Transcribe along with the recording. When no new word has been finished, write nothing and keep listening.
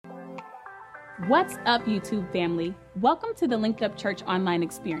What's up, YouTube family? Welcome to the Linked Up Church online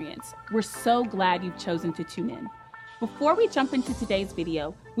experience. We're so glad you've chosen to tune in. Before we jump into today's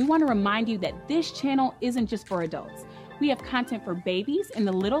video, we want to remind you that this channel isn't just for adults. We have content for babies in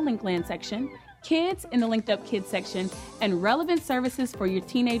the Little Linkland section, kids in the Linked Up Kids section, and relevant services for your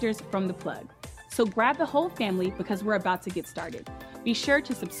teenagers from the plug. So grab the whole family because we're about to get started. Be sure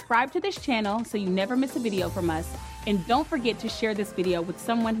to subscribe to this channel so you never miss a video from us, and don't forget to share this video with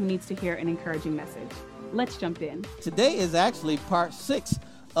someone who needs to hear an encouraging message. Let's jump in. Today is actually part 6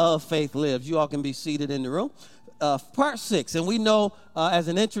 of Faith Lives. You all can be seated in the room. Part 6, and we know as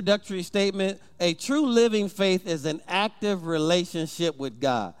an introductory statement, a true living faith is an active relationship with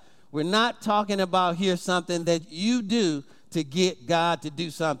God. We're not talking about here something that you do to get God to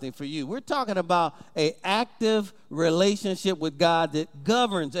do something for you. We're talking about an active relationship with God that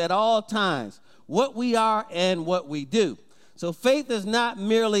governs at all times what we are and what we do. So faith is not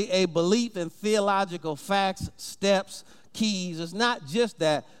merely a belief in theological facts, steps, keys. It's not just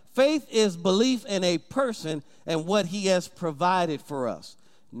that. Faith is belief in a person and what he has provided for us.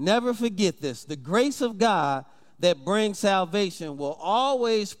 Never forget this. The grace of God that brings salvation will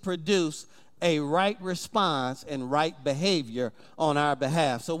always produce a right response and right behavior on our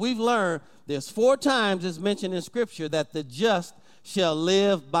behalf. So we've learned there's 4 times it's mentioned in Scripture that the just shall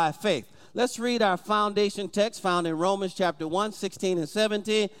live by faith. Let's read our foundation text found in Romans chapter 1, 16 and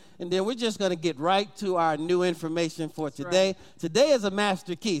 17, and then we're just going to get right to our new information for today. Right. Today is a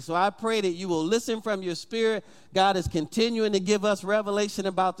master key, so I pray that you will listen from your spirit. God is continuing to give us revelation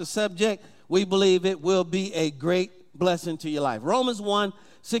about the subject. We believe it will be a great blessing to your life. Romans 1,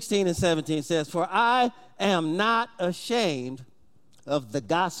 16 and 17 says, "For I am not ashamed of the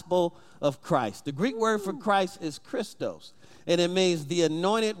gospel of Christ." The Greek word for Christ is Christos, and it means the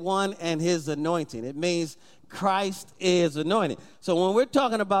anointed one and his anointing. It means Christ is anointed. So when we're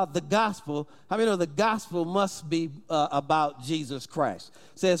talking about the gospel, how many know the gospel must be about Jesus Christ?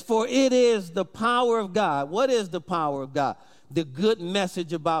 It says, "For it is the power of God." What is the power of God? The good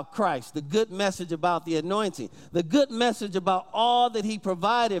message about Christ, the good message about the anointing, the good message about all that he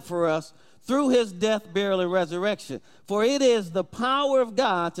provided for us through his death, burial, and resurrection. For it is the power of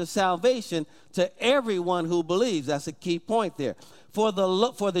God to salvation to everyone who believes. That's a key point there. For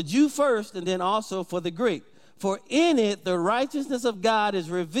the Jew first, and then also for the Greek. For in it the righteousness of God is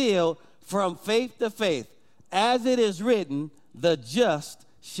revealed from faith to faith. As it is written, the just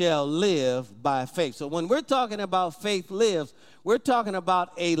shall live by faith. So when we're talking about faith lives, we're talking about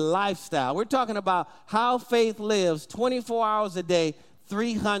a lifestyle. We're talking about how faith lives 24 hours a day,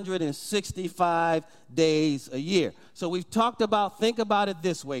 365 days a year. So we've talked about, think about it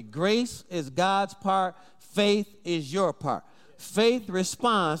this way. Grace is God's part. Faith is your part. Faith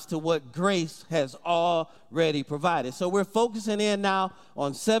responds to what grace has already provided. So we're focusing in now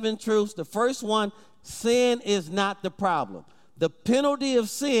on 7 truths. The first one, sin is not the problem. The penalty of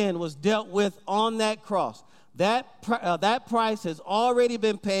sin was dealt with on that cross. That price has already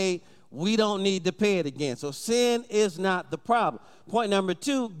been paid. We don't need to pay it again. So sin is not the problem. Point number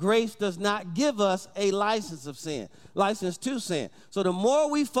 2, grace does not give us a license to sin. So the more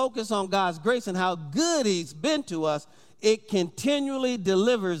we focus on God's grace and how good he's been to us, it continually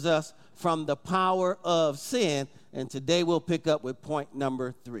delivers us from the power of sin. And today we'll pick up with point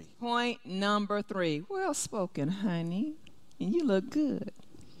number 3. Point number 3. Well spoken, honey. And you look good.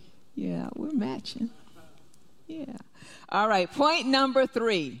 Yeah, we're matching. Yeah. All right, point number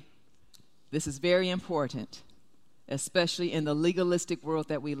 3. This is very important, especially in the legalistic world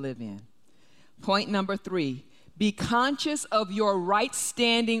that we live in. Point number 3, be conscious of your right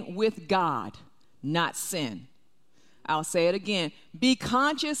standing with God, not sin. I'll say it again. Be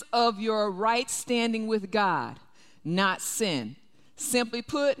conscious of your right standing with God, not sin. Simply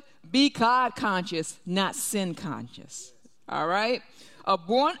put, be God conscious, not sin conscious. All right? A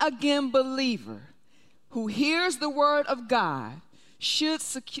born-again believer who hears the word of God should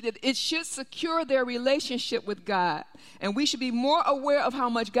secure their relationship with God. And we should be more aware of how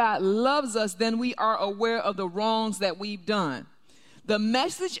much God loves us than we are aware of the wrongs that we've done. The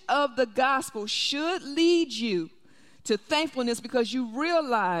message of the gospel should lead you to thankfulness because you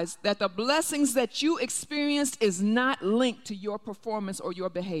realize that the blessings that you experienced is not linked to your performance or your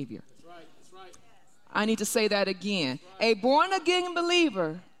behavior. I need to say that again. A born-again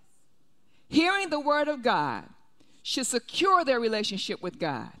believer hearing the word of God should secure their relationship with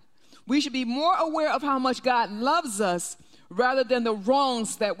God. We should be more aware of how much God loves us rather than the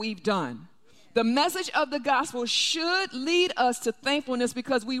wrongs that we've done. The message of the gospel should lead us to thankfulness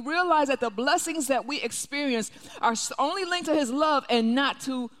because we realize that the blessings that we experience are only linked to his love and not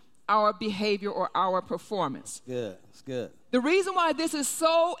to our behavior or our performance. Good. It's good. The reason why this is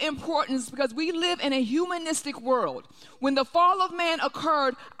so important is because we live in a humanistic world. When the fall of man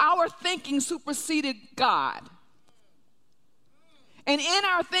occurred, our thinking superseded God. And in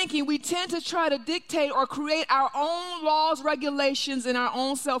our thinking, we tend to try to dictate or create our own laws, regulations, and our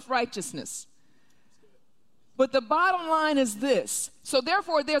own self-righteousness. But the bottom line is this. So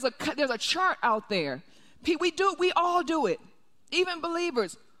therefore, there's a chart out there. We all do it. Even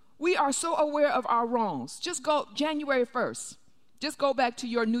believers. We are so aware of our wrongs. Just go January 1st. Just go back to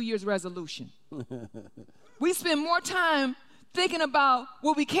your New Year's resolution. We spend more time thinking about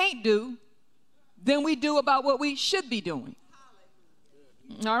what we can't do than we do about what we should be doing.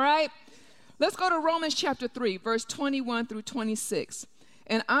 All right? Let's go to Romans chapter 3, verse 21 through 26.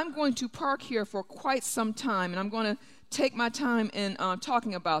 And I'm going to park here for quite some time, and I'm going to take my time in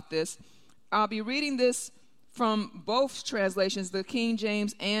talking about this. I'll be reading this from both translations, the King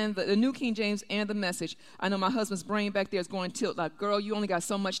James and the New King James and the Message. I know my husband's brain back there is going to tilt like, girl, you only got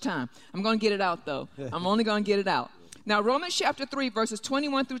so much time. I'm going to get it out, though. I'm only going to get it out. Now, Romans chapter 3, verses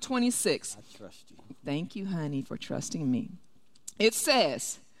 21 through 26. I trust you. Thank you, honey, for trusting me. It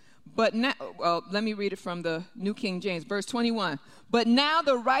says, but now, let me read it from the New King James, verse 21. But now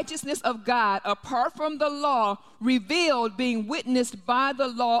the righteousness of God, apart from the law, revealed, being witnessed by the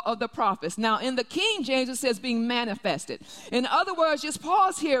law of the prophets. Now, in the King James, it says being manifested. In other words, just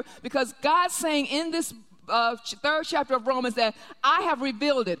pause here, because God's saying in this third chapter of Romans that I have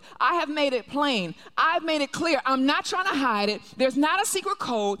revealed it. I have made it plain. I've made it clear. I'm not trying to hide it. There's not a secret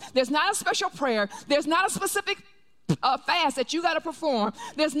code. There's not a special prayer. There's not a specific fast that you got to perform.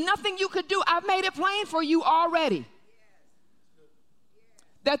 There's nothing you could do. I've made it plain for you already.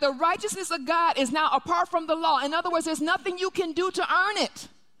 That the righteousness of God is now apart from the law. In other words, there's nothing you can do to earn it.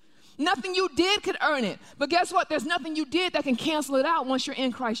 Nothing you did could earn it. But guess what? There's nothing you did that can cancel it out once you're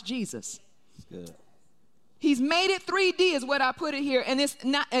in Christ Jesus. Good. He's made it 3D is what I put it here. And it's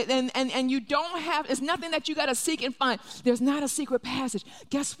not, and you don't have, it's nothing that you got to seek and find. There's not a secret passage.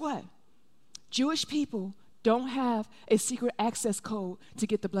 Guess what? Jewish people don't have a secret access code to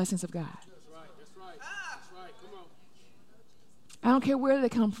get the blessings of God. That's right. Come on. I don't care where they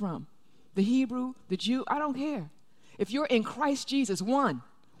come from. The Hebrew, the Jew, I don't care. If you're in Christ Jesus, one,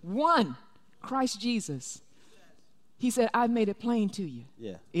 Christ Jesus, he said, I've made it plain to you.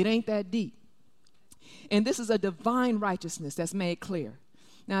 Yeah. It ain't that deep. And this is a divine righteousness that's made clear.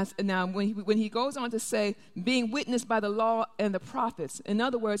 Now when he goes on to say, being witnessed by the law and the prophets, in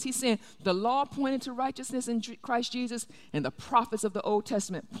other words, he's saying the law pointed to righteousness in Christ Jesus, and the prophets of the Old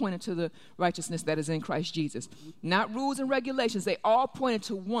Testament pointed to the righteousness that is in Christ Jesus. Not rules and regulations, they all pointed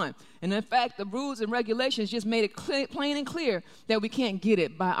to one. And in fact, the rules and regulations just made it plain and clear that we can't get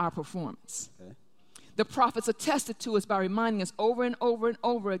it by our performance. Okay. The prophets attested to us by reminding us over and over and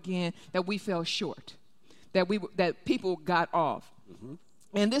over again that we fell short, that people got off. Mm-hmm.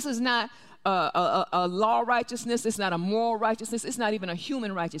 And this is not a law righteousness. It's not a moral righteousness. It's not even a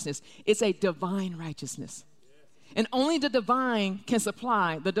human righteousness. It's a divine righteousness. And only the divine can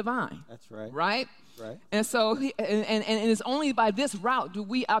supply the divine. That's right. Right? Right. And so, and it's only by this route do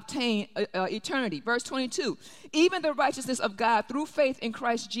we obtain eternity. Verse 22, even the righteousness of God through faith in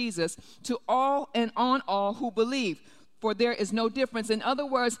Christ Jesus to all and on all who believe. For there is no difference. In other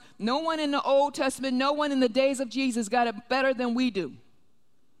words, no one in the Old Testament, no one in the days of Jesus got it better than we do.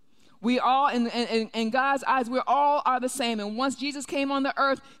 We all, in God's eyes, we all are the same. And once Jesus came on the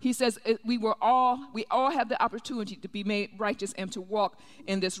earth, he says we all have the opportunity to be made righteous and to walk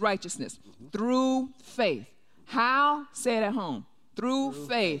in this righteousness through faith. How? Say it at home. Through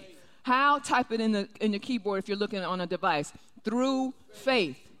faith. How? Type it in your keyboard if you're looking on a device. Through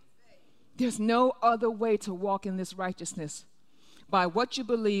faith. There's no other way to walk in this righteousness by what you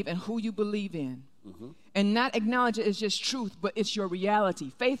believe and who you believe in. Mm-hmm. And not acknowledge it as just truth, but it's your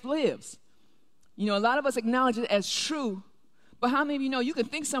reality. Faith lives. You know, a lot of us acknowledge it as true, but how many of you know you can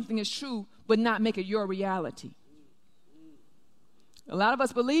think something is true, but not make it your reality? A lot of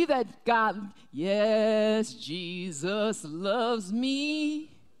us believe that God, yes, Jesus loves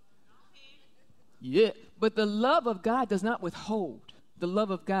me. Yeah, but the love of God does not withhold. The love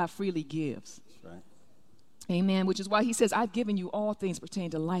of God freely gives. That's right. Amen, which is why he says, I've given you all things pertaining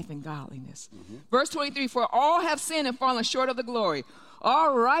to life and godliness. Mm-hmm. Verse 23, for all have sinned and fallen short of the glory.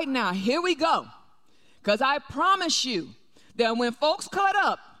 All right, now, here we go. Because I promise you that when folks cut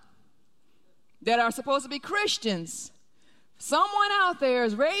up that are supposed to be Christians, someone out there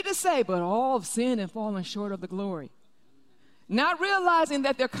is ready to say, but all have sinned and fallen short of the glory. Not realizing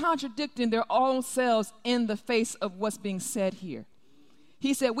that they're contradicting their own selves in the face of what's being said here.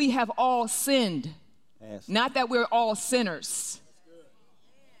 He said, we have all sinned. Yes. Not that we're all sinners.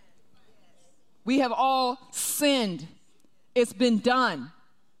 We have all sinned It's been done.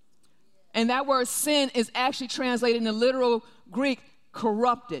 And that word sin is actually translated in the literal Greek,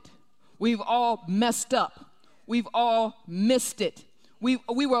 corrupted. We've all messed up. We've all missed it. We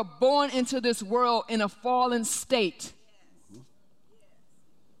were born into this world in a fallen state.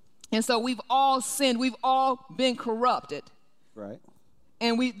 And so we've all sinned. We've all been corrupted. Right.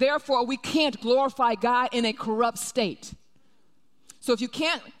 And therefore we can't glorify God in a corrupt state. So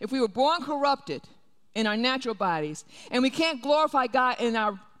if we were born corrupted in our natural bodies, and we can't glorify God in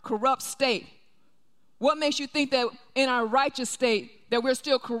our corrupt state, what makes you think that in our righteous state that we're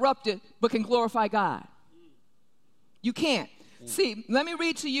still corrupted but can glorify God? You can't. See, let me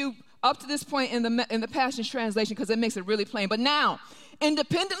read to you up to this point in the Passion Translation, because it makes it really plain. But now,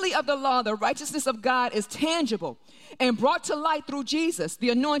 independently of the law, the righteousness of God is tangible and brought to light through Jesus, the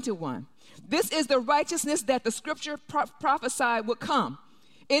Anointed One. This is the righteousness that the Scripture prophesied would come.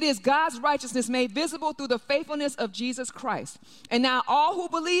 It is God's righteousness made visible through the faithfulness of Jesus Christ. And now all who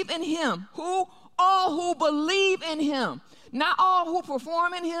believe in him, all who believe in him, not all who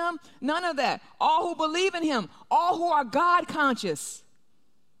perform in him, none of that. All who believe in him, all who are God conscious,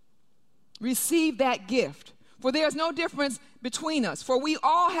 receive that gift. For there is no difference between us, for we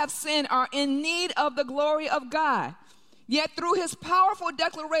all have sinned, are in need of the glory of God. Yet through his powerful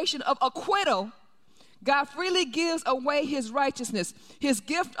declaration of acquittal, God freely gives away his righteousness. His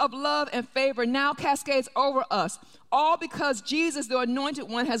gift of love and favor now cascades over us, all because Jesus, the Anointed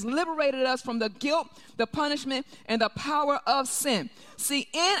One, has liberated us from the guilt, the punishment, and the power of sin. See,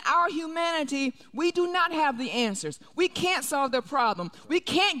 in our humanity, we do not have the answers. We can't solve the problem. We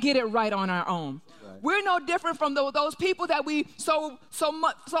can't get it right on our own. Right. We're no different from those people that we so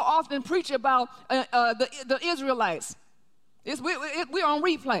often preach about, the Israelites. We're on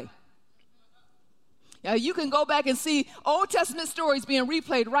replay. You can go back and see Old Testament stories being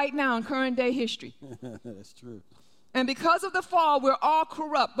replayed right now in current day history. That's true. And because of the fall, we're all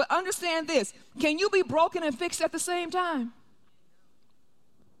corrupt. But understand this. Can you be broken and fixed at the same time?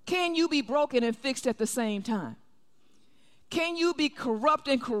 Can you be broken and fixed at the same time? Can you be corrupt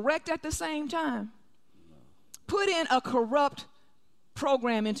and correct at the same time? Put in a corrupt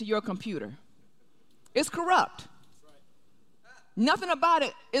program into your computer. It's corrupt. Nothing about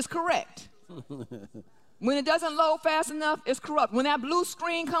it is correct. When it doesn't load fast enough, it's corrupt. When that blue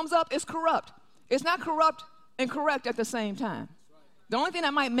screen comes up, it's corrupt. It's not corrupt and correct at the same time. The only thing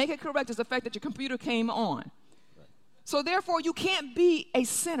that might make it correct is the fact that your computer came on. So therefore, you can't be a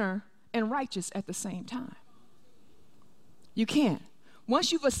sinner and righteous at the same time. You can't.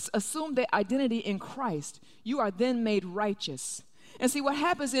 Once you've assumed the identity in Christ, you are then made righteous. And see, what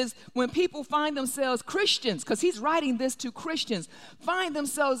happens is when people find themselves, Christians, because he's writing this to Christians, find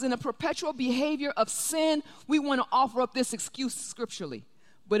themselves in a perpetual behavior of sin, we want to offer up this excuse scripturally.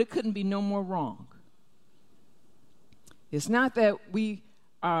 But it couldn't be no more wrong. It's not that we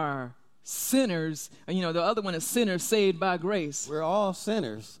are sinners, the other one is sinners saved by grace. We're all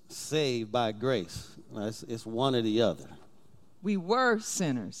sinners saved by grace. It's one or the other. We were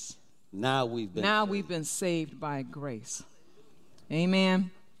sinners. Now we've been saved by grace.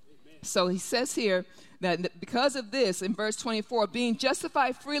 Amen. So he says here that because of this, in verse 24, being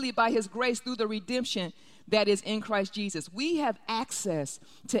justified freely by his grace through the redemption that is in Christ Jesus, we have access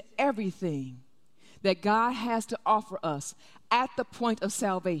to everything that God has to offer us at the point of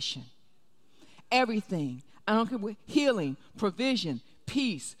salvation. Everything. I don't care what, healing, provision,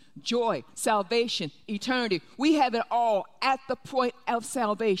 peace, joy, salvation, eternity. We have it all at the point of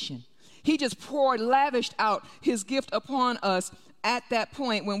salvation. He just lavished out his gift upon us at that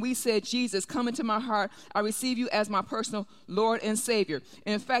point when we said, Jesus, come into my heart. I receive you as my personal Lord and Savior.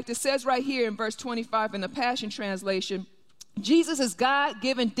 And in fact, it says right here in verse 25 in the Passion Translation, Jesus'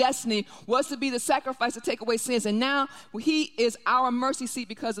 God-given destiny was to be the sacrifice to take away sins, and now he is our mercy seat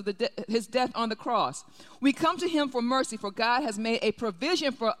because of his death on the cross. We come to him for mercy, for God has made a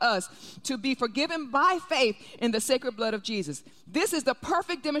provision for us to be forgiven by faith in the sacred blood of Jesus. This is the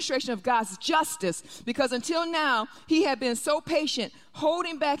perfect demonstration of God's justice, because until now, he had been so patient,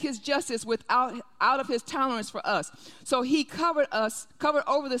 holding back his justice out of his tolerance for us. So he covered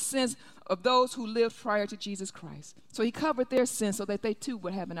over the sins of those who lived prior to Jesus Christ. So he covered their sins so that they too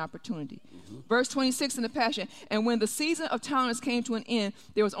would have an opportunity. Verse 26 in the Passion, and when the season of tolerance came to an end,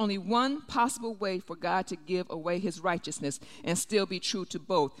 there was only one possible way for God to give away his righteousness and still be true to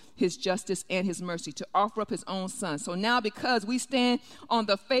both his justice and his mercy, to offer up his own son. So now, because we stand on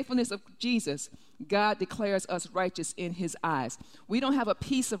the faithfulness of Jesus, God declares us righteous in his eyes. We don't have a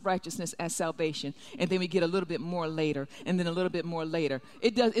piece of righteousness as salvation, and then we get a little bit more later, and then a little bit more later.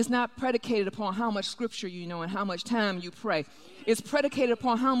 It's not predicated upon how much scripture you know and how much time you pray. It's predicated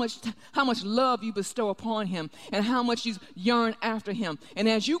upon how much love you bestow upon him and how much you yearn after him. And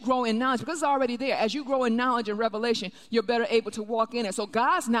as you grow in knowledge, because it's already there, as you grow in knowledge and revelation, you're better able to walk in it. So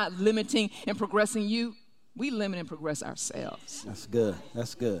God's not limiting and progressing you. We limit and progress ourselves. That's good.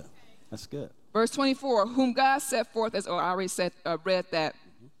 That's good. That's good. Verse 24, whom God set forth as, I already read that.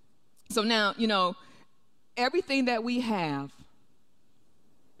 So now, everything that we have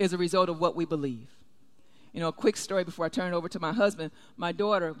is a result of what we believe. A quick story before I turn it over to my husband. My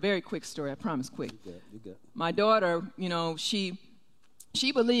daughter, very quick story, I promise, quick. You good. My daughter, she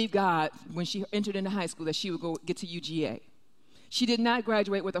believed God when she entered into high school that she would go get to UGA. She did not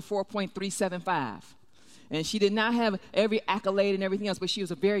graduate with a 4.375. And she did not have every accolade and everything else, but she was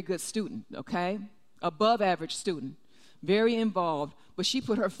a very good student, okay? Above average student, very involved, but she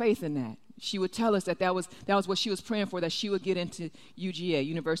put her faith in that. She would tell us that was what she was praying for, that she would get into UGA,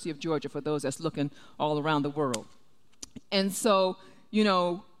 University of Georgia, for those that's looking all around the world. And so,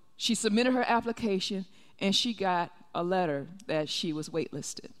 she submitted her application, and she got a letter that she was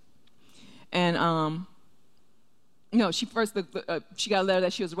waitlisted. And she got a letter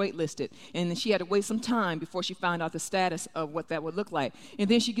that she was waitlisted, and then she had to wait some time before she found out the status of what that would look like. And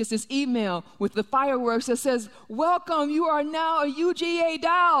then she gets this email with the fireworks that says, "Welcome, you are now a UGA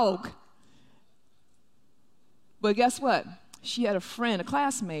dog." But guess what? She had a friend, a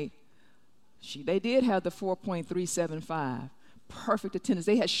classmate. They did have the 4.375, perfect attendance.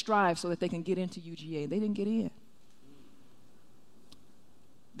 They had strived so that they can get into UGA. They didn't get in.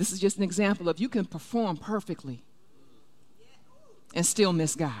 This is just an example of you can perform perfectly and still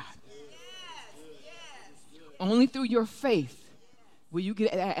miss God. Only through your faith will you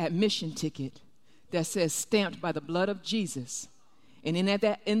get an admission ticket that says stamped by the blood of Jesus. And in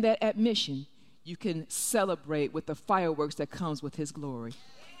that admission, you can celebrate with the fireworks that comes with his glory.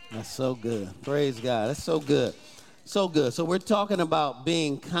 That's so good. Praise God. That's so good. So good. So we're talking about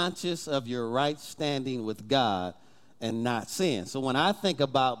being conscious of your right standing with God and not sin. So when I think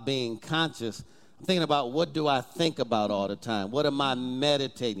about being conscious, I'm thinking about, what do I think about all the time? What am I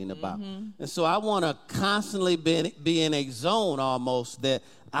meditating about? Mm-hmm. And so I want to constantly be in a zone almost that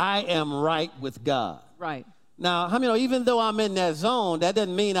I am right with God. Right. Now, even though I'm in that zone, that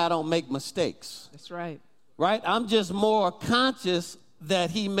doesn't mean I don't make mistakes. That's right. Right? I'm just more conscious that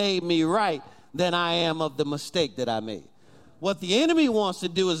he made me right than I am of the mistake that I made. What the enemy wants to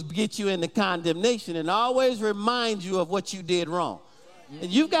do is get you into condemnation and always remind you of what you did wrong. And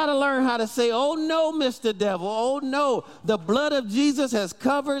you've got to learn how to say, "Oh no, Mr. Devil, oh no, the blood of Jesus has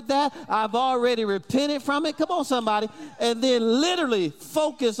covered that. I've already repented from it." Come on, somebody. And then literally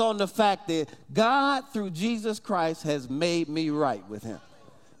focus on the fact that God, through Jesus Christ, has made me right with him.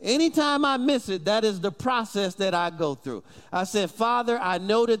 Anytime I miss it, that is the process that I go through. I said, "Father, I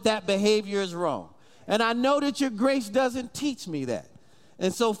know that behavior is wrong. And I know that your grace doesn't teach me that.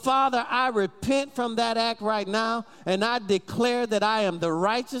 And so, Father, I repent from that act right now, and I declare that I am the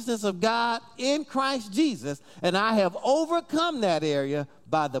righteousness of God in Christ Jesus, and I have overcome that area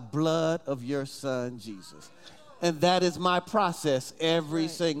by the blood of your Son, Jesus." And that is my process every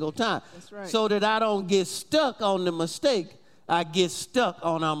single time. That's right. So that I don't get stuck on the mistake, I get stuck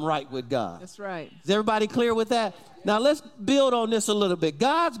on I'm right with God. That's right. Is everybody clear with that? Now, let's build on this a little bit.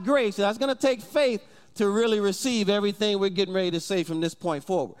 God's grace, and that's going to take faith to really receive everything we're getting ready to say from this point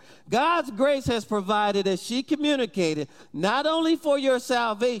forward. God's grace has provided, as she communicated, not only for your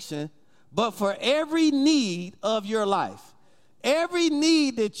salvation, but for every need of your life. Every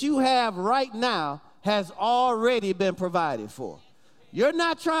need that you have right now has already been provided for. You're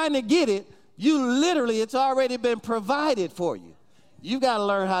not trying to get it. It's already been provided for you. You've got to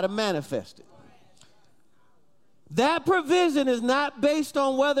learn how to manifest it. That provision is not based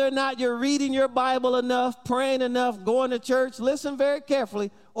on whether or not you're reading your Bible enough, praying enough, going to church, listen very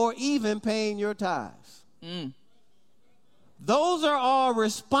carefully, or even paying your tithes. Those are all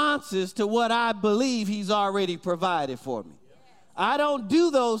responses to what I believe he's already provided for me. I don't do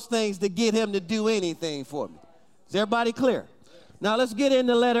those things to get him to do anything for me. Is everybody clear? Now let's get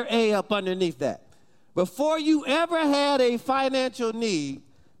into letter A up underneath that. Before you ever had a financial need,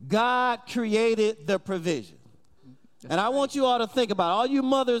 God created the provision. And I want you all to think about it. All you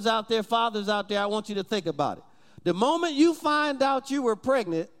mothers out there, fathers out there, I want you to think about it. The moment you find out you were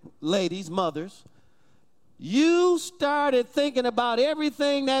pregnant, ladies, mothers, you started thinking about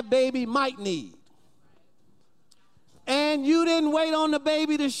everything that baby might need. And you didn't wait on the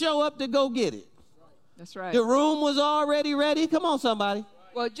baby to show up to go get it. That's right. The room was already ready. Come on, somebody.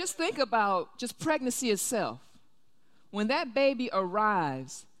 Well, just think about just pregnancy itself. When that baby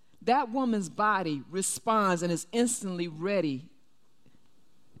arrives, that woman's body responds and is instantly ready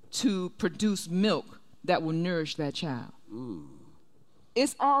to produce milk that will nourish that child.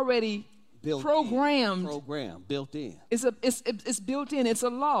 It's already programmed. Built in. It's built in. It's a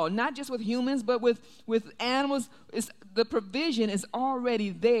law, not just with humans, but with animals. The provision is already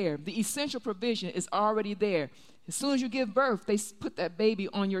there. The essential provision is already there. As soon as you give birth, they put that baby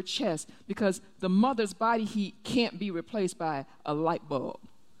on your chest because the mother's body heat can't be replaced by a light bulb.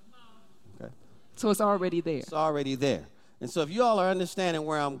 Okay. So it's already there. It's already there. And so if you all are understanding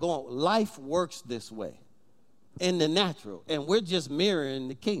where I'm going, life works this way in the natural, and we're just mirroring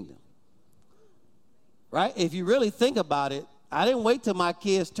the kingdom. Right? If you really think about it, I didn't wait till my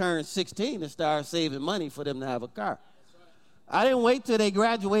kids turned 16 to start saving money for them to have a car. I didn't wait till they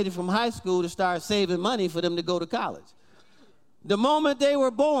graduated from high school to start saving money for them to go to college. The moment they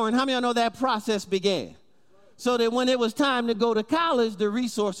were born, how many of you know that process began? So that when it was time to go to college, the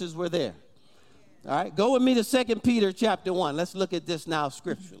resources were there. All right, go with me to 2 Peter chapter 1. Let's look at this now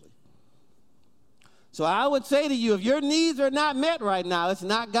scripturally. So I would say to you, if your needs are not met right now, it's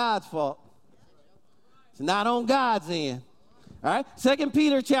not God's fault. It's not on God's end. All right, 2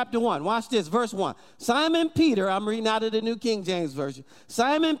 Peter chapter 1. Watch this, verse 1. Simon Peter, I'm reading out of the New King James Version.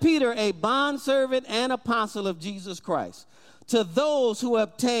 Simon Peter, a bondservant and apostle of Jesus Christ, to those who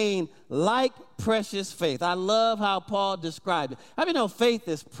obtain like precious faith. I love how Paul described it. How many know faith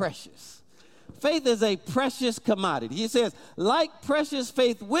is precious? Faith is a precious commodity. He says, like precious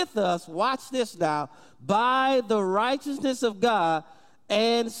faith with us, watch this now, by the righteousness of God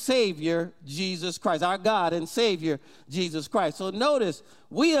and Savior Jesus Christ, our God and Savior Jesus Christ. So notice,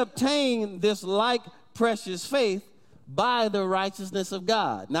 we obtain this like precious faith by the righteousness of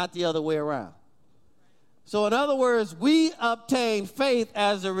God, not the other way around. So in other words, we obtain faith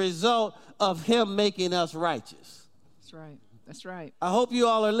as a result of him making us righteous. That's right. That's right. I hope you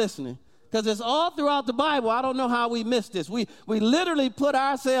all are listening, because it's all throughout the Bible. I don't know how we missed this. We literally put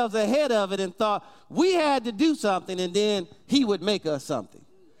ourselves ahead of it and thought we had to do something and then he would make us something.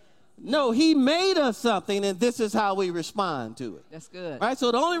 No, he made us something, and this is how we respond to it. That's good. Right? So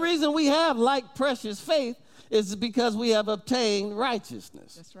the only reason we have like precious faith is because we have obtained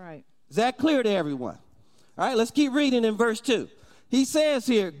righteousness. That's right. Is that clear to everyone? All right, let's keep reading in verse 2. He says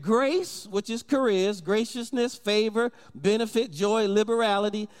here, grace, which is charis, graciousness, favor, benefit, joy,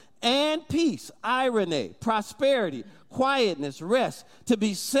 liberality, and peace, irony, prosperity, quietness, rest, to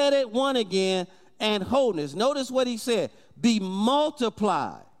be set at one again, and wholeness. Notice what he said, be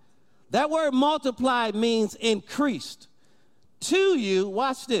multiplied. That word multiplied means increased. To you,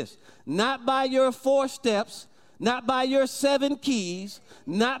 watch this, not by your 4 steps, not by your 7 keys,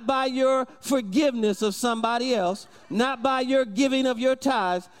 not by your forgiveness of somebody else, not by your giving of your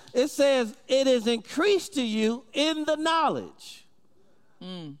tithes. It says it is increased to you in the knowledge.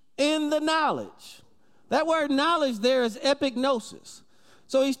 In the knowledge. That word knowledge there is epignosis.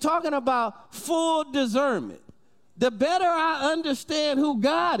 So he's talking about full discernment. The better I understand who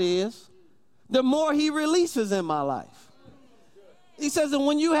God is, the more he releases in my life. He says that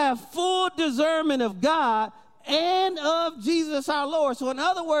when you have full discernment of God and of Jesus our Lord. So in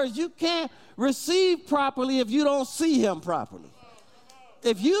other words, you can't receive properly if you don't see him properly.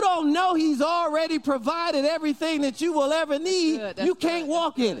 If you don't know he's already provided everything that you will ever need, you can't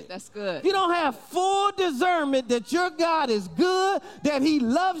walk in it. That's good. If you don't have full discernment that your God is good, that he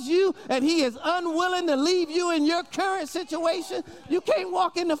loves you, and he is unwilling to leave you in your current situation, you can't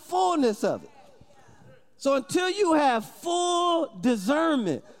walk in the fullness of it. So until you have full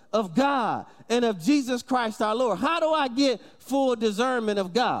discernment of God and of Jesus Christ our Lord, how do I get full discernment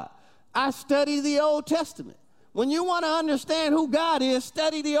of God? I study the Old Testament. When you want to understand who God is,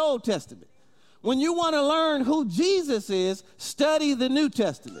 study the Old Testament. When you want to learn who Jesus is, study the New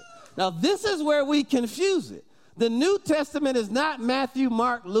Testament. Now, this is where we confuse it. The New Testament is not Matthew,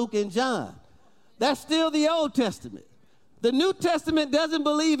 Mark, Luke, and John. That's still the Old Testament. The New Testament doesn't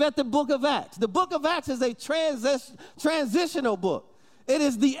believe at the book of Acts. The book of Acts is a transitional book. It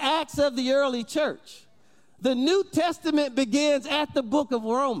is the Acts of the early church. The New Testament begins at the book of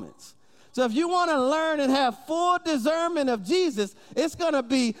Romans. So if you want to learn and have full discernment of Jesus, it's going to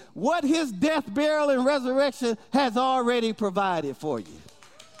be what his death, burial, and resurrection has already provided for you.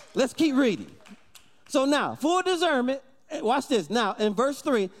 Let's keep reading. So now, full discernment, watch this. Now, in verse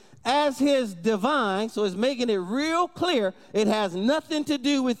 3, as his divine, so it's making it real clear, it has nothing to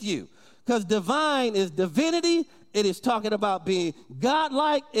do with you. Because divine is divinity it is talking about being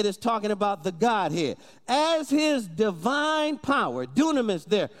godlike. It is talking about the Godhead. As his divine power, dunamis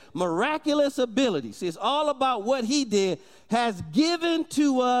there, miraculous ability. See, it's all about what he did, has given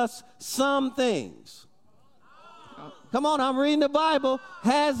to us some things. Come on, I'm reading the Bible.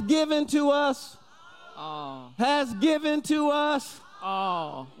 Has given to us. Has given to us.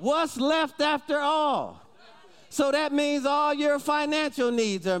 What's left after all? So that means all your financial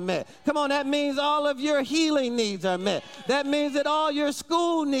needs are met. Come on, that means all of your healing needs are met. That means that all your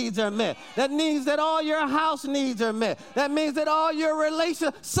school needs are met. That means that all your house needs are met. That means that all your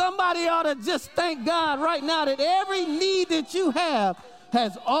relations, somebody ought to just thank God right now that every need that you have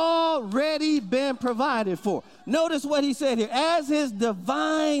has already been provided for. Notice what he said here. As his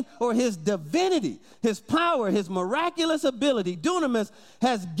divine or his divinity, his power, his miraculous ability, dunamis,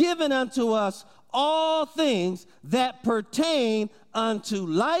 has given unto us all things that pertain unto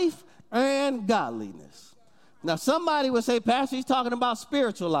life and godliness. Now, somebody would say, Pastor, he's talking about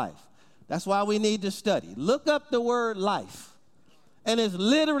spiritual life. That's why we need to study. Look up the word life, and it's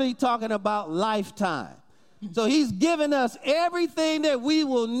literally talking about lifetime. So he's given us everything that we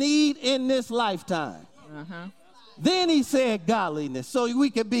will need in this lifetime. Then he said godliness, so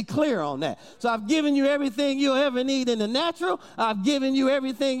we can be clear on that. So I've given you everything you'll ever need in the natural. I've given you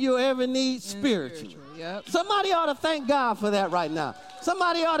everything you'll ever need spiritually. Yep. Somebody ought to thank God for that right now.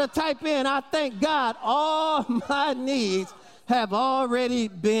 Somebody ought to type in, I thank God all my needs have already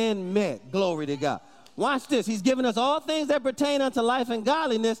been met. Glory to God. Watch this. He's given us all things that pertain unto life and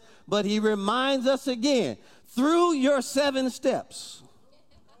godliness, but he reminds us again, through your 7 steps,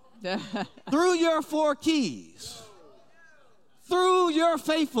 through your 4 keys, through your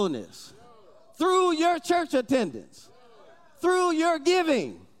faithfulness, through your church attendance, through your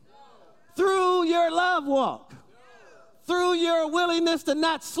giving, through your love walk, through your willingness to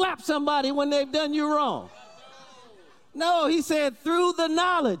not slap somebody when they've done you wrong. No, he said through the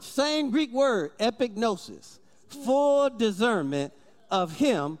knowledge, same Greek word, epignosis, full discernment of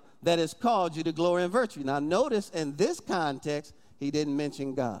him that has called you to glory and virtue. Now notice in this context, he didn't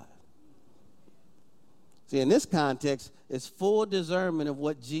mention God. See, in this context, it's full discernment of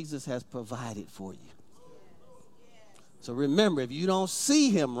what Jesus has provided for you. So remember, if you don't see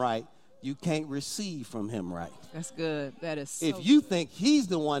him right, you can't receive from him right. That's good. That is so If you think he's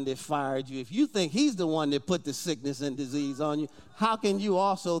the one that fired you, if you think he's the one that put the sickness and disease on you, how can you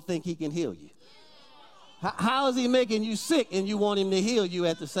also think he can heal you? How is he making you sick and you want him to heal you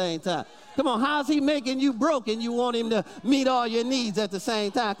at the same time? Come on, how is he making you broke and you want him to meet all your needs at the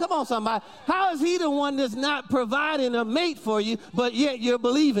same time? Come on, somebody. How is he the one that's not providing a mate for you, but yet you're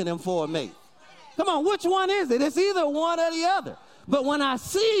believing him for a mate? Come on, which one is it? It's either one or the other. But when I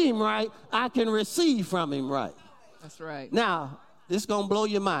see him right, I can receive from him right. That's right. Now, this is going to blow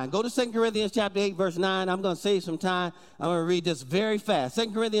your mind. Go to 2 Corinthians chapter 8, verse 9. I'm going to save some time. I'm going to read this very fast.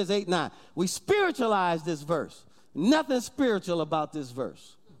 2 Corinthians 8, 9. We spiritualize this verse. Nothing spiritual about this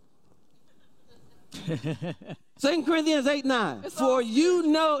verse. 2 Corinthians 8, 9. For you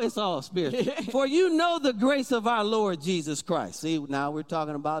know, it's all spiritual. For you know the grace of our Lord Jesus Christ. See, now we're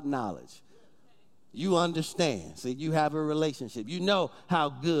talking about knowledge. You understand. See, you have a relationship. You know how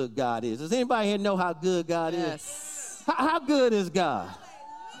good God is. Does anybody here know how good God is? How good is God?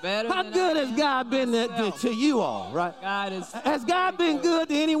 How good has God been to you all, right? Has God been good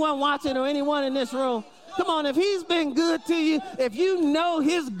to anyone watching or anyone in this room? Come on, if he's been good to you, if you know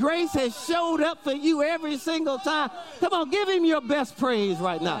his grace has showed up for you every single time, come on, give him your best praise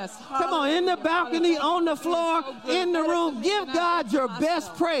right now. Yes. Come on, in the balcony, on the floor, in the room, give God your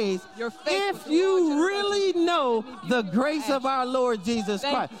best praise if you really know the grace of our Lord Jesus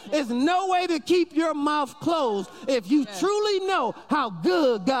Christ. There's no way to keep your mouth closed if you truly know how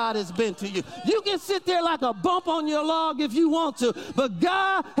good God has been to you. You can sit there like a bump on your log if you want to, but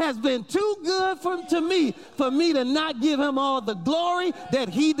God has been too good to me for me to not give him all the glory that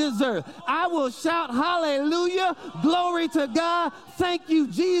he deserves. I will shout hallelujah, glory to God, thank you,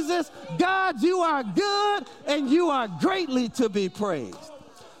 Jesus. God, you are good and you are greatly to be praised.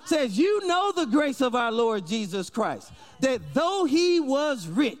 Says, you know the grace of our Lord Jesus Christ, that though he was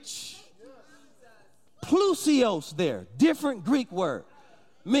rich, plusios there, different Greek word,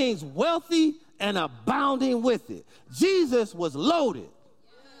 means wealthy and abounding with it. Jesus was loaded.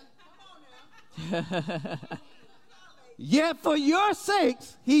 Yet for your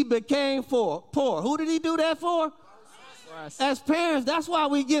sakes, he became poor. Who did he do that for? As parents, that's why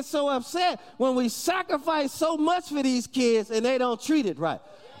we get so upset when we sacrifice so much for these kids and they don't treat it right.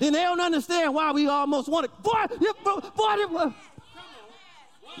 Then they don't understand why we almost want it.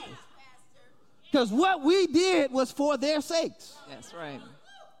 Because what we did was for their sakes. That's right.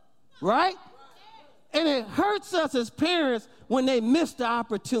 Right? And it hurts us as parents when they miss the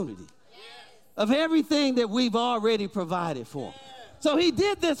opportunity of everything that we've already provided for. So he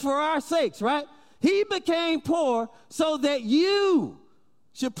did this for our sakes, right? He became poor so that you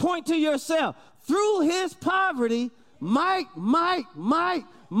should point to yourself. Through his poverty, might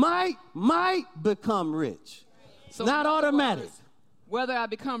become rich. So not automatic. Whether I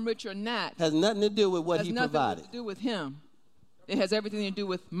become rich or not has nothing to do with what he provided. Has nothing to do with him. It has everything to do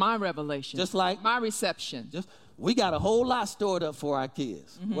with my revelation. Just like my reception. We got a whole lot stored up for our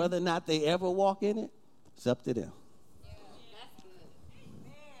kids. Mm-hmm. Whether or not they ever walk in it, it's up to them. Yeah, that's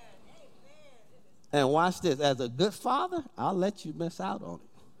good. And watch this. As a good father, I'll let you miss out on it.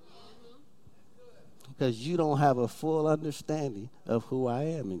 Because you don't have a full understanding of who I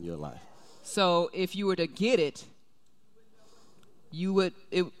am in your life. So if you were to get it, you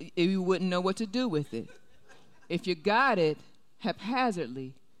wouldn't know what to do with it. If you got it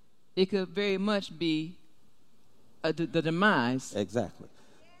haphazardly, it could very much be the demise. Exactly.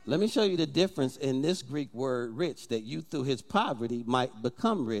 Let me show you the difference in this Greek word rich, that you through his poverty might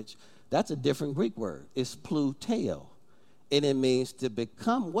become rich. That's a different Greek word. It's pluteo, and it means to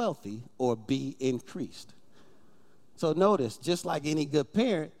become wealthy or be increased. So notice, just like any good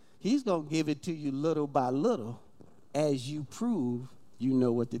parent, he's going to give it to you little by little as you prove you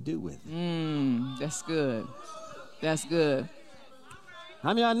know what to do with it. That's good. That's good. How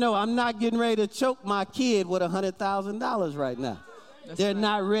many of y'all know I'm not getting ready to choke my kid with $100,000 right now? They're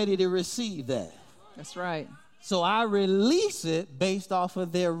not ready to receive that. That's right. So I release it based off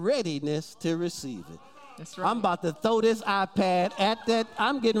of their readiness to receive it. That's right. I'm about to throw this iPad at that.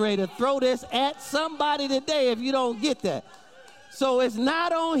 I'm getting ready to throw this at somebody today if you don't get that. So it's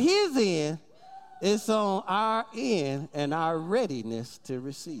not on his end. It's on our end and our readiness to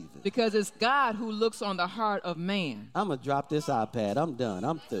receive it. Because it's God who looks on the heart of man. I'm going to drop this iPad. I'm done.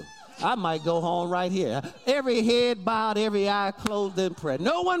 I'm through. I might go home right here. Every head bowed, every eye closed in prayer.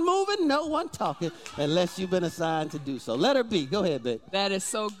 No one moving, no one talking, unless you've been assigned to do so. Let her be. Go ahead, babe. That is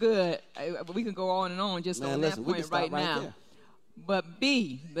so good. We can go on and on just on that point right now. There. But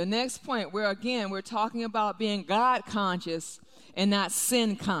B, the next point, where again, we're talking about being God conscious and not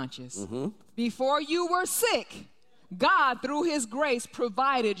sin conscious. Mm-hmm. Before you were sick, God, through his grace,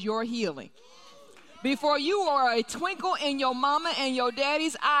 provided your healing. Before you were a twinkle in your mama and your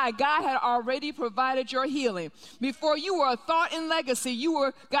daddy's eye, God had already provided your healing. Before you were a thought in legacy,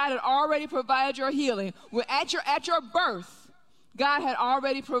 God had already provided your healing. At your birth, God had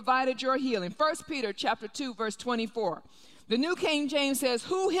already provided your healing. 1 Peter chapter 2, verse 24. The New King James says,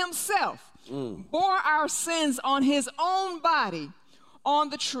 who himself bore our sins on his own body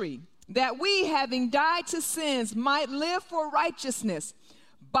on the tree, that we, having died to sins, might live for righteousness,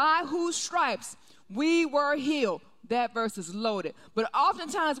 by whose stripes we were healed. That verse is loaded. But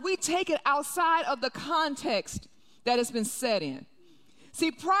oftentimes we take it outside of the context that it's been set in.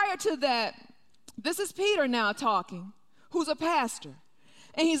 See, prior to that, this is Peter now talking, who's a pastor.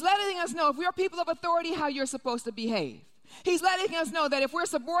 And he's letting us know, if we're people of authority, how you're supposed to behave. He's letting us know that if we're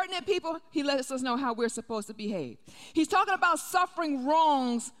subordinate people, he lets us know how we're supposed to behave. He's talking about suffering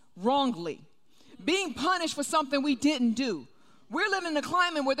wrongs wrongly, being punished for something we didn't do. We're living in a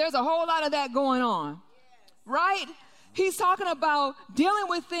climate where there's a whole lot of that going on, right? He's talking about dealing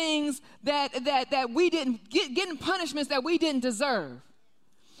with things that we didn't getting punishments that we didn't deserve.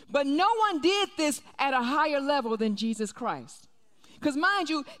 But no one did this at a higher level than Jesus Christ. Because mind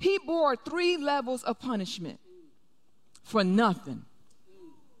you, he bore 3 levels of punishment for nothing.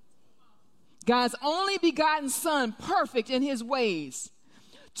 God's only begotten son, perfect in his ways,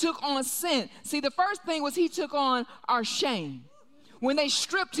 took on sin. See, the first thing was he took on our shame. When they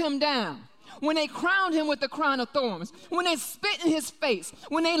stripped him down, when they crowned him with the crown of thorns, when they spit in his face,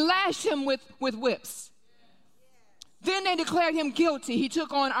 when they lashed him with whips. Then they declared him guilty. He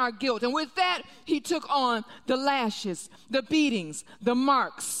took on our guilt. And with that, he took on the lashes, the beatings, the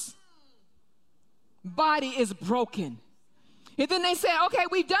marks. Body is broken. And then they said, okay,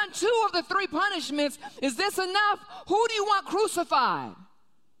 we've done 2 of the 3 punishments. Is this enough? Who do you want crucified?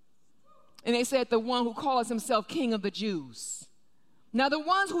 And they said, the one who calls himself King of the Jews. Now, the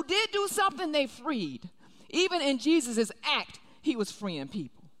ones who did do something, they freed. Even in Jesus' act, he was freeing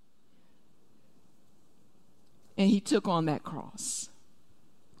people. And he took on that cross.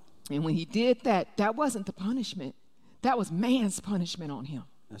 And when he did that, that wasn't the punishment. That was man's punishment on him.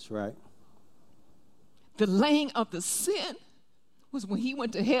 That's right. The laying of the sin was when he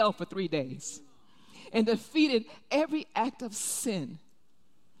went to hell for 3 days and defeated every act of sin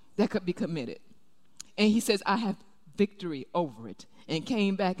that could be committed. And he says, I have victory over it. And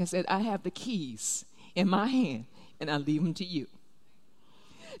came back and said, I have the keys in my hand and I leave them to you.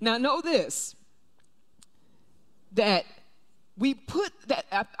 Now know this, that we put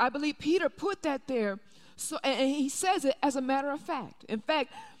that, I believe Peter put that there. So, and he says it as a matter of fact. In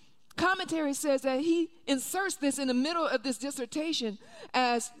fact, commentary says that he inserts this in the middle of this dissertation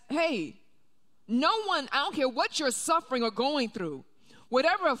as, hey, no one, I don't care what you're suffering or going through,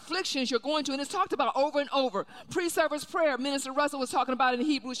 whatever afflictions you're going through, and it's talked about over and over. Pre-service prayer, Minister Russell was talking about it in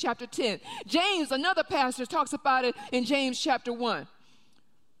Hebrews chapter 10. James, another pastor, talks about it in James chapter 1.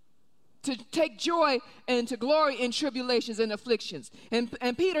 To take joy and to glory in tribulations and afflictions.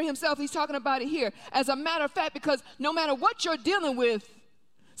 And Peter himself, he's talking about it here. As a matter of fact, because no matter what you're dealing with,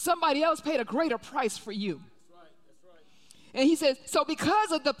 somebody else paid a greater price for you. That's right. That's right. And he says, so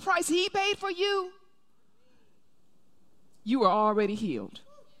because of the price he paid for you, you are already healed.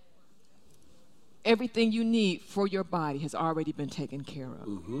 Everything you need for your body has already been taken care of.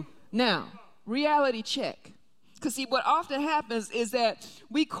 Mm-hmm. Now, reality check. Because see, what often happens is that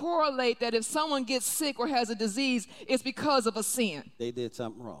we correlate that if someone gets sick or has a disease, it's because of a sin. They did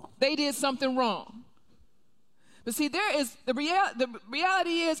something wrong. They did something wrong. But see, the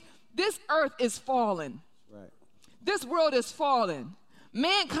reality is this earth is fallen. Right. This world is fallen.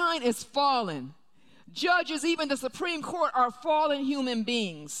 Mankind is fallen. Judges, even the Supreme Court, are fallen human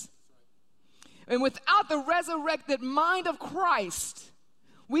beings. And without the resurrected mind of Christ,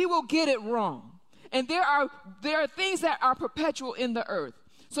 we will get it wrong. And there are things that are perpetual in the earth.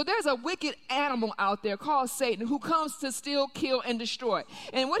 So there's a wicked animal out there called Satan who comes to steal, kill, and destroy.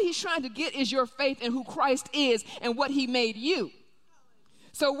 And what he's trying to get is your faith in who Christ is and what he made you.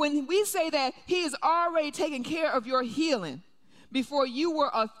 So when we say that he is already taking care of your healing before you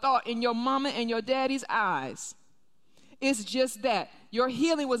were a thought in your mama and your daddy's eyes, it's just that. Your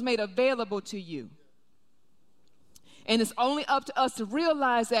healing was made available to you. And it's only up to us to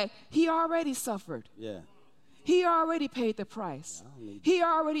realize that he already suffered. Yeah. He already paid the price. He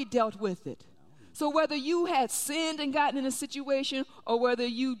already dealt with it. So whether you had sinned and gotten in a situation or whether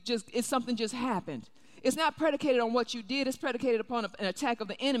something just happened, it's not predicated on what you did. It's predicated upon an attack of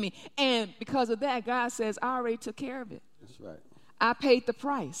the enemy. And because of that, God says, I already took care of it. That's right. I paid the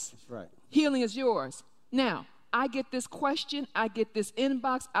price. That's right. Healing is yours. Now, I get this question, I get this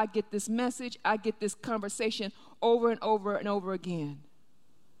inbox, I get this message, I get this conversation over and over and over again.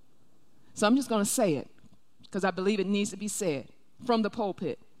 So I'm just going to say it because I believe it needs to be said from the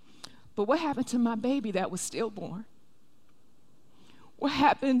pulpit. But what happened to my baby that was stillborn? What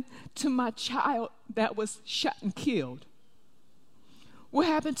happened to my child that was shot and killed? What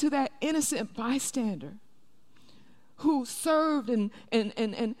happened to that innocent bystander who served and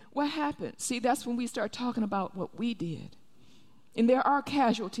what happened? See, that's when we start talking about what we did. And there are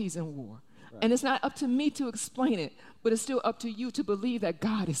casualties in war. Right. And it's not up to me to explain it, but it's still up to you to believe that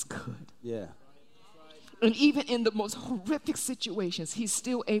God is good. Yeah. And even in the most horrific situations, he's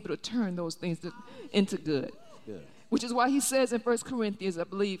still able to turn those things into good. Good. Which is why he says in 1 Corinthians, I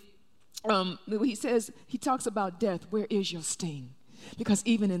believe, he talks about death. Where is your sting? Because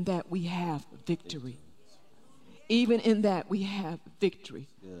even in that we have victory. Even in that we have victory.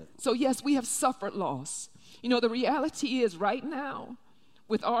 Good. So yes, we have suffered loss. You know, the reality is right now,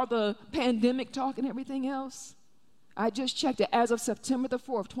 with all the pandemic talk and everything else, I just checked it. As of September the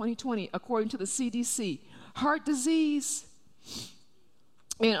 4th, 2020, according to the CDC, heart disease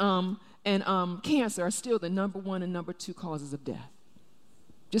and cancer are still the number 1 and number 2 causes of death,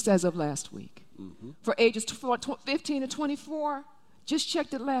 just as of last week. Mm-hmm. For ages 15 to 24, just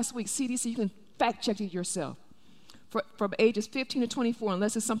checked it last week. CDC, you can fact check it yourself. From ages 15 to 24,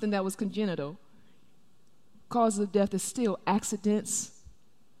 unless it's something that was congenital, causes of death is still accidents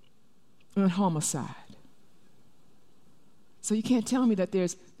and homicide. So you can't tell me that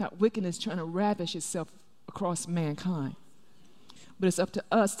there's not wickedness trying to ravish itself across mankind. But it's up to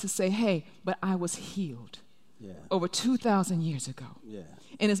us to say, hey, but I was healed over 2,000 years ago. Yeah.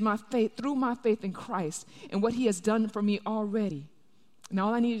 And it's my faith, through my faith in Christ and what he has done for me already. And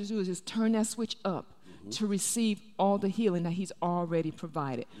all I need to do is just turn that switch up to receive all the healing that he's already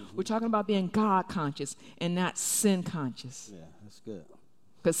provided. We're talking about being God conscious and not sin conscious. Yeah, that's good.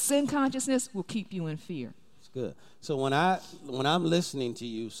 Because sin consciousness will keep you in fear. That's good. So when I'm listening to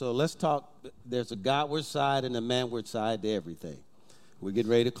you, so let's talk, there's a Godward side and a manward side to everything. We're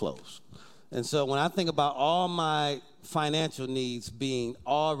getting ready to close. And so when I think about all my financial needs being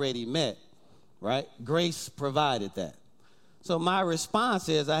already met, right, grace provided that. So my response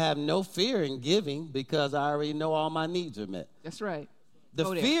is I have no fear in giving because I already know all my needs are met. That's right.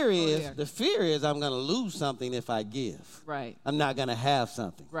 The fear is I'm going to lose something if I give. Right. I'm not going to have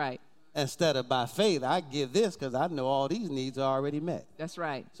something. Right. Instead of by faith, I give this because I know all these needs are already met. That's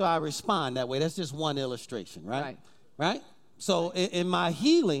right. So I respond that way. That's just one illustration, right? Right. Right? So in my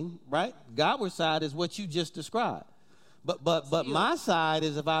healing, right, Godward side is what you just described. But my side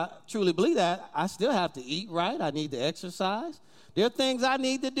is, if I truly believe that, I still have to eat right. I need to exercise. There are things I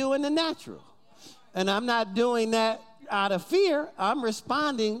need to do in the natural. And I'm not doing that out of fear. I'm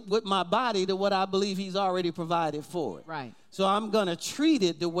responding with my body to what I believe he's already provided for it. Right. So I'm going to treat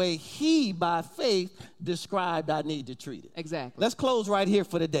it the way he, by faith, described I need to treat it. Exactly. Let's close right here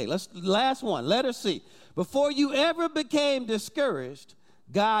for the day. Last one, letter C. Before you ever became discouraged,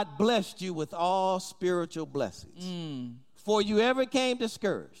 God blessed you with all spiritual blessings. Before you ever came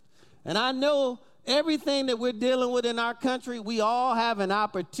discouraged. And I know everything that we're dealing with in our country, we all have an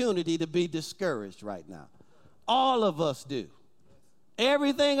opportunity to be discouraged right now. All of us do.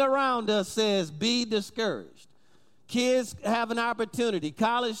 Everything around us says be discouraged. Kids have an opportunity.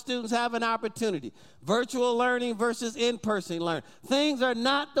 College students have an opportunity. Virtual learning versus in-person learning. Things are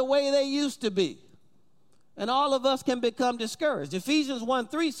not the way they used to be. And all of us can become discouraged. Ephesians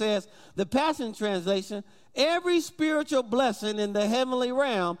 1:3 says, the Passion Translation, every spiritual blessing in the heavenly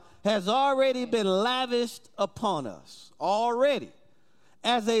realm has already been lavished upon us. Already.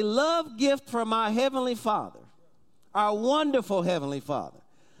 As a love gift from our Heavenly Father, our wonderful Heavenly Father,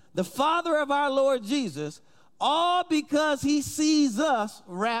 the Father of our Lord Jesus, all because he sees us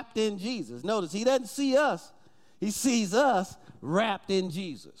wrapped in Jesus. Notice, he doesn't see us. He sees us wrapped in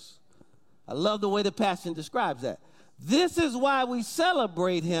Jesus. I love the way the Passion describes that. This is why we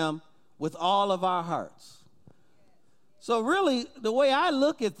celebrate him with all of our hearts. So really, the way I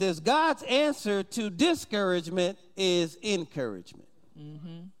look at this, God's answer to discouragement is encouragement.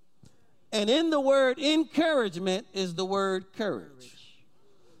 And in the word encouragement is the word courage.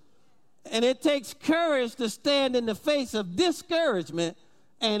 And it takes courage to stand in the face of discouragement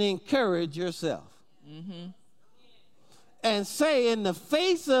and encourage yourself. And say, in the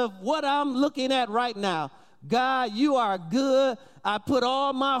face of what I'm looking at right now, God, you are good. I put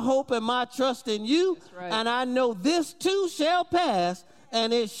all my hope and my trust in you. That's right. And I know this too shall pass,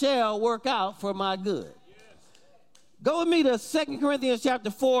 and it shall work out for my good. Go with me to 2 Corinthians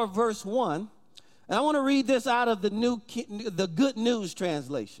chapter 4, verse 1. And I want to read this out of the Good News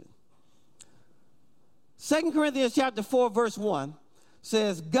translation. 2 Corinthians chapter 4, verse 1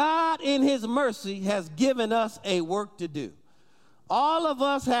 says, God in his mercy has given us a work to do. All of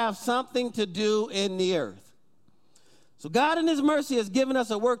us have something to do in the earth. So God in his mercy has given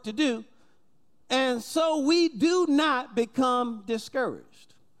us a work to do, and so we do not become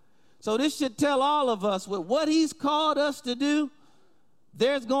discouraged. So this should tell all of us, with what he's called us to do,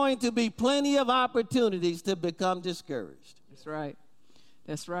 there's going to be plenty of opportunities to become discouraged. That's right.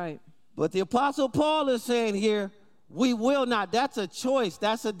 That's right. But the Apostle Paul is saying here, we will not. That's a choice.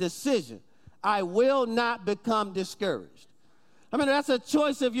 That's a decision. I will not become discouraged. I mean, that's a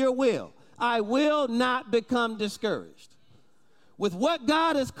choice of your will. I will not become discouraged. With what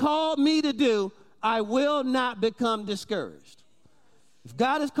God has called me to do, I will not become discouraged. If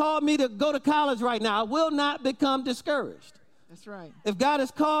God has called me to go to college right now, I will not become discouraged. That's right. If God has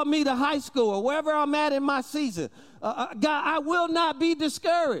called me to high school or wherever I'm at in my season, God, I will not be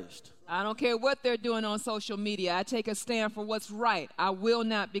discouraged. I don't care what they're doing on social media. I take a stand for what's right. I will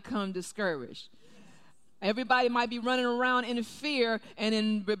not become discouraged. Everybody might be running around in fear and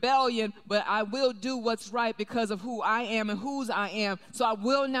in rebellion, but I will do what's right because of who I am and whose I am. So I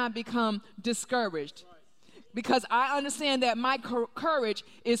will not become discouraged. Because I understand that my courage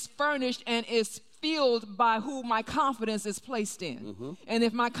is furnished and is fueled by who my confidence is placed in. And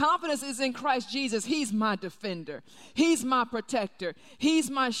if my confidence is in Christ Jesus, he's my defender. He's my protector.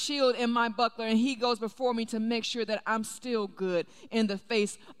 He's my shield and my buckler, and he goes before me to make sure that I'm still good in the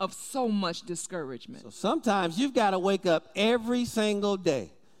face of so much discouragement. So sometimes you've got to wake up every single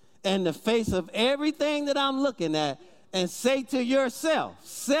day in the face of everything that I'm looking at and say to yourself,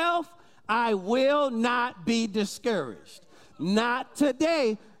 self, I will not be discouraged. Not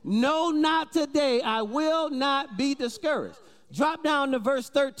today. No, not today. I will not be discouraged. Drop down to verse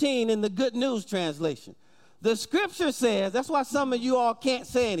 13 in the Good News translation. The scripture says, that's why some of you all can't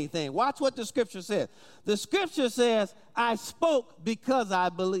say anything. Watch what the scripture says. The scripture says, I spoke because I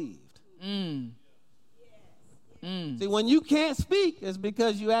believed. See, when you can't speak, it's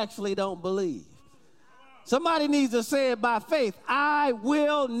because you actually don't believe. Somebody needs to say it by faith. I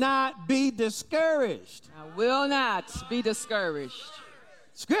will not be discouraged. I will not be discouraged.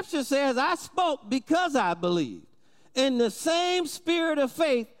 Scripture says, I spoke because I believed. In the same spirit of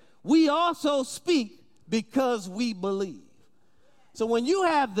faith, we also speak because we believe. So when you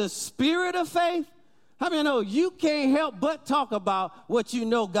have the spirit of faith, how many know you can't help but talk about what you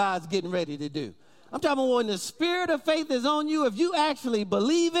know God's getting ready to do? I'm talking about when the spirit of faith is on you, if you actually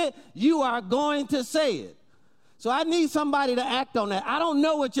believe it, you are going to say it. So I need somebody to act on that. I don't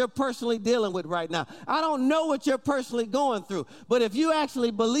know what you're personally dealing with right now. I don't know what you're personally going through. But if you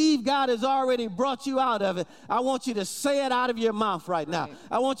actually believe God has already brought you out of it, I want you to say it out of your mouth right now.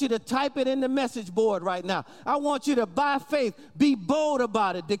 I want you to type it in the message board right now. I want you to, by faith, be bold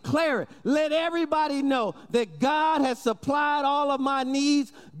about it. Declare it. Let everybody know that God has supplied all of my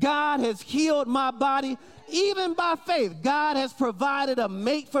needs. God has healed my body. Even by faith, God has provided a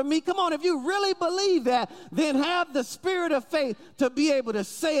mate for me. Come on, if you really believe that, then have the spirit of faith to be able to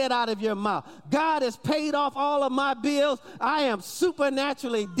say it out of your mouth. God has paid off all of my bills. I am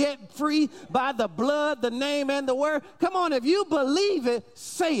supernaturally debt-free by the blood, the name, and the word. Come on, if you believe it,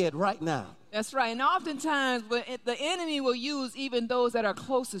 say it right now. That's right. And oftentimes, the enemy will use even those that are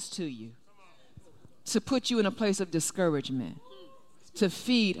closest to you to put you in a place of discouragement, to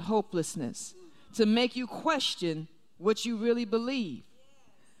feed hopelessness, to make you question what you really believe,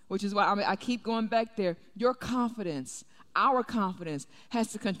 which is why I keep going back there. Your confidence, our confidence,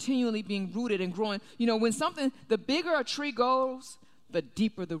 has to continually be rooted and growing. You know, when the bigger a tree goes, the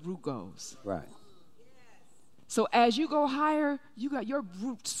deeper the root goes. Right. So as you go higher, your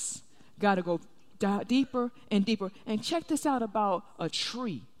roots got to go deeper and deeper. And check this out about a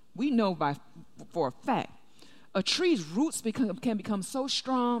tree. We know for a fact, a tree's roots can become so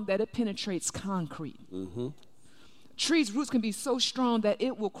strong that it penetrates concrete. Mm-hmm. Tree's roots can be so strong that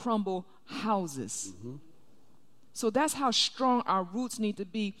it will crumble houses. Mm-hmm. So that's how strong our roots need to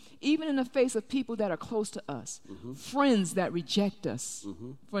be, even in the face of people that are close to us, mm-hmm. friends that reject us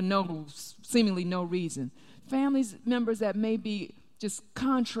mm-hmm. for seemingly no reason, family members that may be just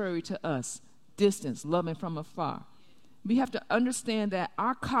contrary to us, distance, loving from afar. We have to understand that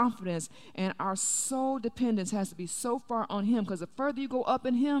our confidence and our sole dependence has to be so far on him, because the further you go up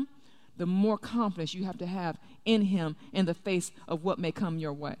in him, the more confidence you have to have in him in the face of what may come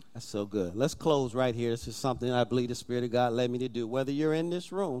your way. That's so good. Let's close right here. This is something I believe the Spirit of God led me to do. Whether you're in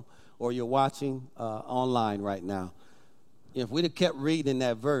this room or you're watching online right now, if we'd have kept reading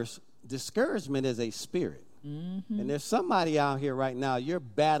that verse, discouragement is a spirit. Mm-hmm. And there's somebody out here right now, you're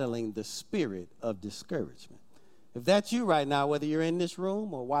battling the spirit of discouragement. If that's you right now, whether you're in this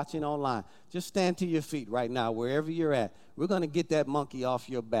room or watching online, just stand to your feet right now, wherever you're at. We're going to get that monkey off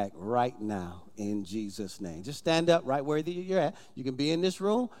your back right now in Jesus' name. Just stand up right where you're at. You can be in this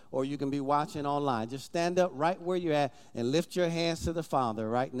room or you can be watching online. Just stand up right where you're at and lift your hands to the Father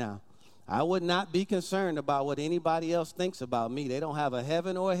right now. I would not be concerned about what anybody else thinks about me. They don't have a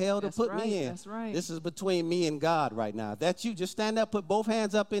heaven or a hell to put me in. That's right. This is between me and God right now. If that's you, just stand up, put both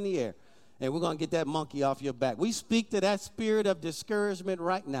hands up in the air. And we're going to get that monkey off your back. We speak to that spirit of discouragement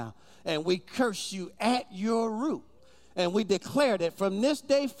right now. And we curse you at your root. And we declare that from this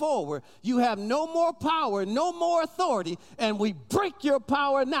day forward, you have no more power, no more authority. And we break your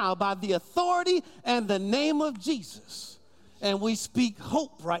power now by the authority and the name of Jesus. And we speak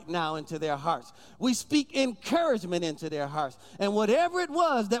hope right now into their hearts. We speak encouragement into their hearts. And whatever it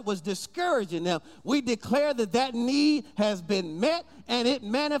was that was discouraging them, we declare that need has been met and it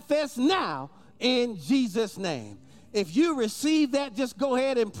manifests now in Jesus' name. If you receive that, just go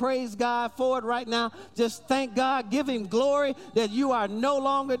ahead and praise God for it right now. Just thank God, give him glory that you are no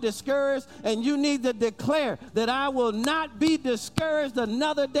longer discouraged, and you need to declare that I will not be discouraged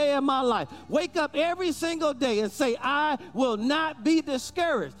another day in my life. Wake up every single day and say, I will not be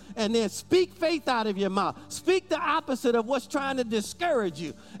discouraged, and then speak faith out of your mouth. Speak the opposite of what's trying to discourage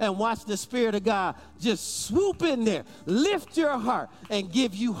you, and watch the Spirit of God just swoop in there, lift your heart, and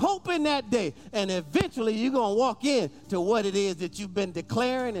give you hope in that day, and eventually you're going to walk in to what it is that you've been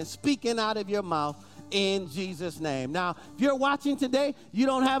declaring and speaking out of your mouth in Jesus' name. Now, if you're watching today, you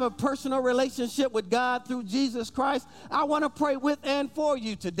don't have a personal relationship with God through Jesus Christ, I want to pray with and for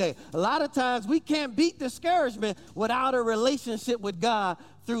you today. A lot of times we can't beat discouragement without a relationship with God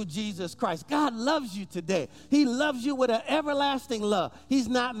through Jesus Christ. God loves you today. He loves you with an everlasting love. He's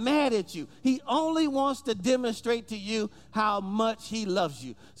not mad at you. He only wants to demonstrate to you how much he loves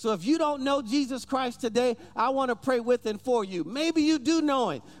you. So if you don't know Jesus Christ today, I want to pray with and for you. Maybe you do know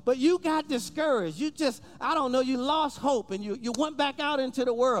him, but you got discouraged. You just, I don't know, you lost hope and you went back out into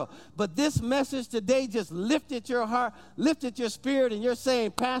the world. But this message today just lifted your heart, lifted your spirit, and you're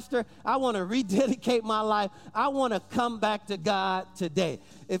saying, Pastor, I want to rededicate my life. I want to come back to God today.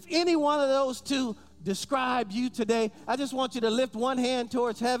 If any one of those two describe you today, I just want you to lift one hand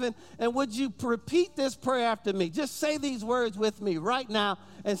towards heaven, and would you repeat this prayer after me? Just say these words with me right now,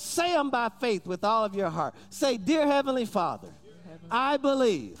 and say them by faith with all of your heart. Say, Dear Heavenly Father, I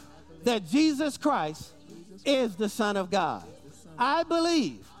believe that Jesus Christ is the Son of God. I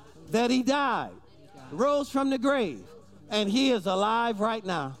believe that he died, rose from the grave, and he is alive right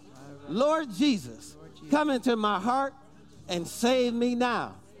now. Lord Jesus, Come into my heart and save me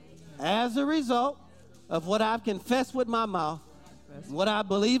now. As a result of what I've confessed with my mouth, what I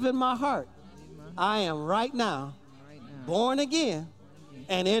believe in my heart, I am right now born again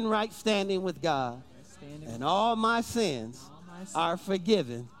and in right standing with God. And all my sins are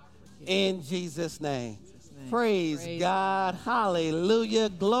forgiven in Jesus' name. Praise God. Hallelujah.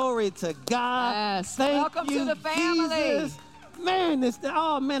 Glory to God. Yes. Thank Welcome you, to the family. Jesus.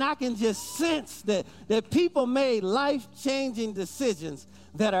 Man, I can just sense that people made life-changing decisions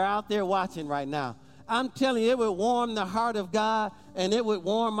that are out there watching right now. I'm telling you, it would warm the heart of God, and it would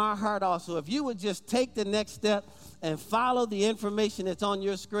warm our heart also. If you would just take the next step and follow the information that's on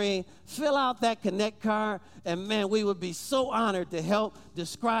your screen, fill out that Connect card, and man, we would be so honored to help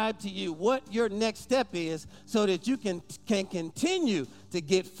describe to you what your next step is so that you can continue to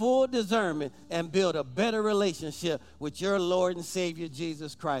get full discernment and build a better relationship with your Lord and Savior,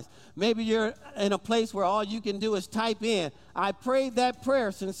 Jesus Christ. Maybe you're in a place where all you can do is type in, I prayed that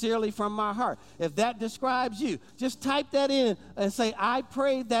prayer sincerely from my heart. If that describes you, just type that in and say, I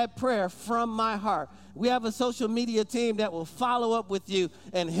prayed that prayer from my heart. We have a social media team that will follow up with you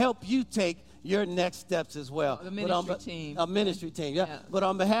and help you take your next steps as well. The ministry team. A ministry team, yeah. But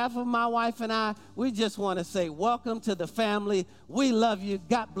on behalf of my wife and I, we just want to say welcome to the family. We love you,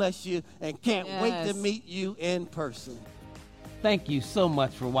 God bless you, and can't wait to meet you in person. Thank you so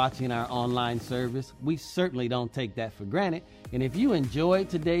much for watching our online service. We certainly don't take that for granted. And if you enjoyed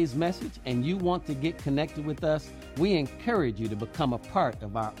today's message and you want to get connected with us, we encourage you to become a part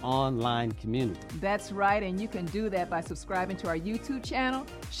of our online community. That's right, and you can do that by subscribing to our YouTube channel,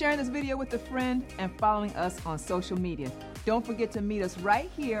 sharing this video with a friend, and following us on social media. Don't forget to meet us right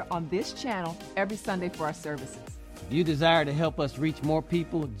here on this channel every Sunday for our services. If you desire to help us reach more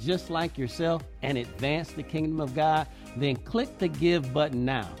people just like yourself and advance the kingdom of God, then click the Give button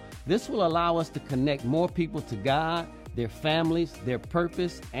now. This will allow us to connect more people to God, their families, their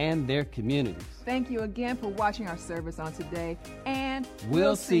purpose, and their communities. Thank you again for watching our service on today, and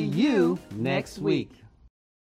we'll see you next week.